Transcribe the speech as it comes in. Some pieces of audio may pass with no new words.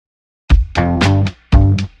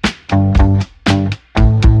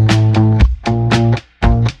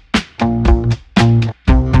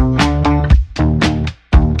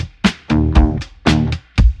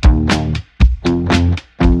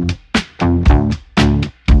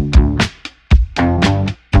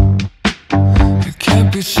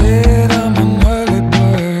said I'm an early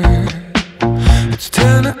bird. It's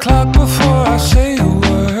 10 o'clock before I say a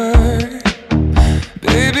word.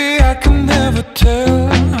 Baby, I can never tell,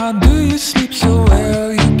 how do you sleep so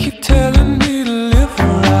well? You keep telling me to live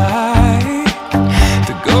right,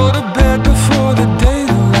 to go to bed before the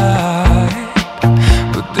daylight,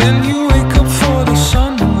 but then you wake up for the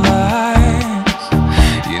sunrise.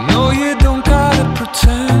 You know you don't gotta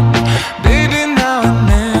pretend, baby, now and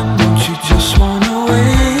then. Don't you just wanna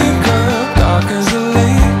wake up dark as a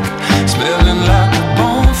lake, smelling like a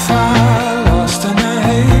bonfire, lost in a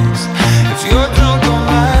haze? If you're drunk on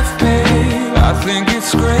life, babe, I think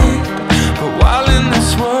it's great.